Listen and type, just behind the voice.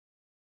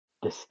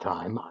This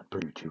time on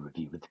Brew to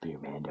Review with Beer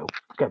Mando,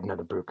 got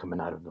another brew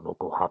coming out of the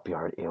local Hop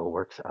Yard Ale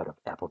Works out of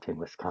Appleton,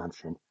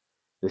 Wisconsin.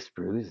 This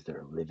brew is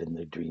their Livin'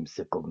 the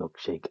Dreamsicle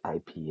Milkshake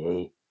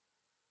IPA.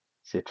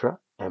 Citra,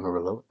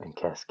 Amarillo, and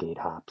Cascade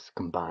hops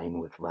combine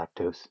with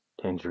lactose,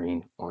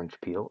 tangerine, orange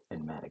peel,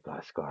 and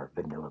Madagascar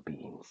vanilla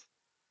beans.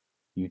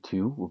 You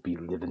too will be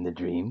living the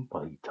dream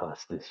while you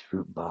toss this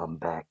fruit bomb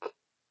back.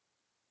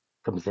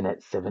 Comes in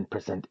at 7%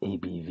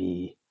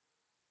 ABV.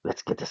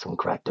 Let's get this one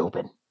cracked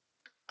open.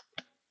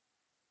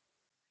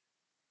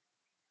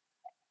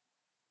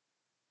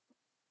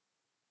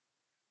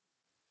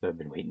 So I've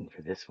been waiting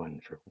for this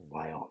one for a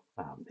while.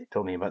 They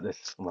told me about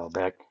this a while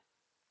back.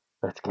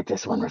 Let's get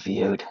this one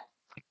reviewed.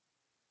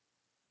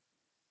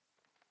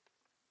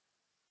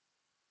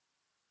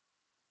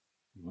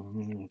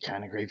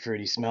 Kind of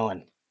grapefruity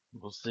smelling.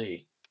 We'll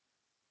see.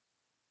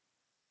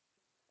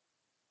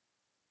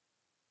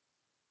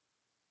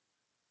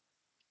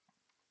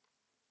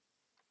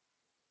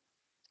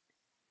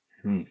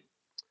 Hmm.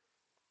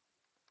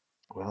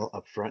 Well,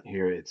 up front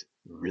here, it's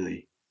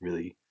really,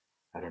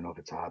 I don't know if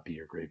it's hoppy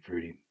or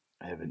grapefruity.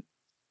 I haven't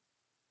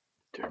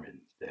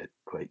determined that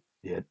quite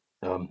yet.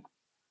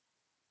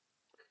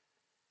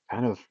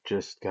 Kind of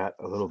just got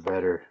a little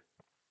better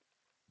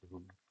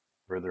the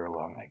further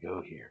along I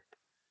go here.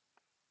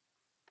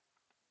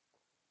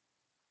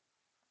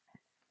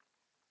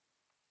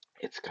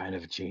 It's kind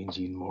of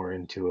changing more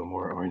into a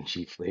more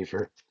orangey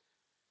flavor.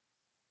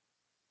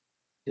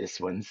 This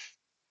one's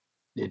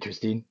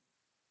interesting.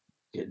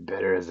 Getting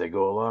better as I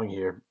go along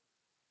here.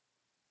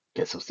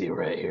 Guess we'll see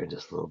right here in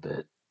just a little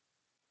bit.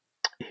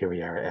 Here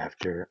we are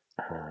after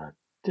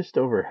just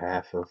over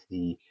half of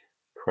the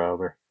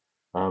crowler.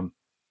 Um,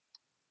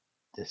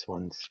 this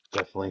one's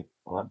definitely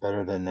a lot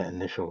better than that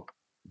initial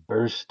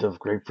burst of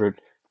grapefruit.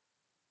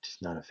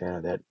 Just not a fan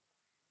of that.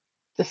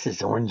 This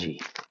is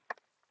orangey.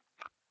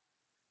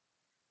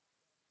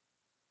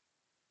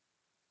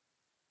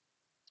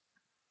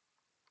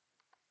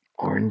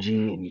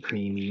 Orangey and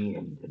creamy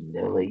and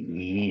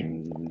vanilla-y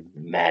and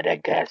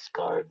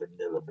Madagascar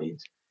vanilla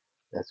beans.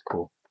 That's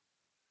cool.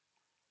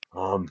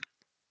 Um,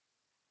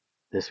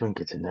 this one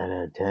gets a 9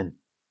 out of 10.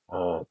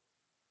 Uh,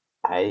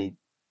 I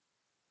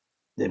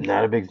am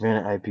not a big fan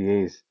of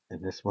IPAs,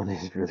 and this one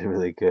is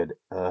really good.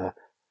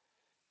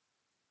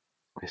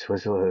 This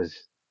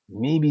was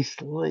maybe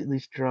slightly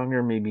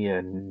stronger, maybe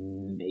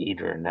an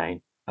 8 or a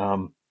 9.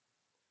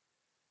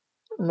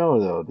 No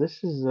though,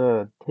 this is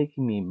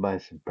taking me by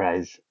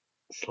surprise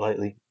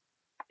slightly.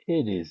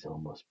 It is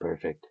almost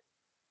perfect.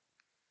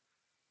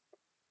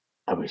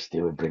 I wish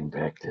they would bring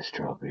back the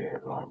strawberry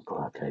alarm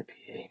clock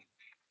IPA.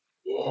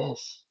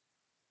 Yes.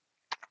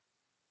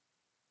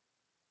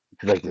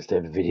 If you like this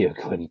type of video,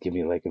 go ahead and give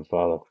me a like and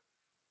follow.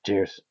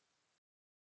 Cheers.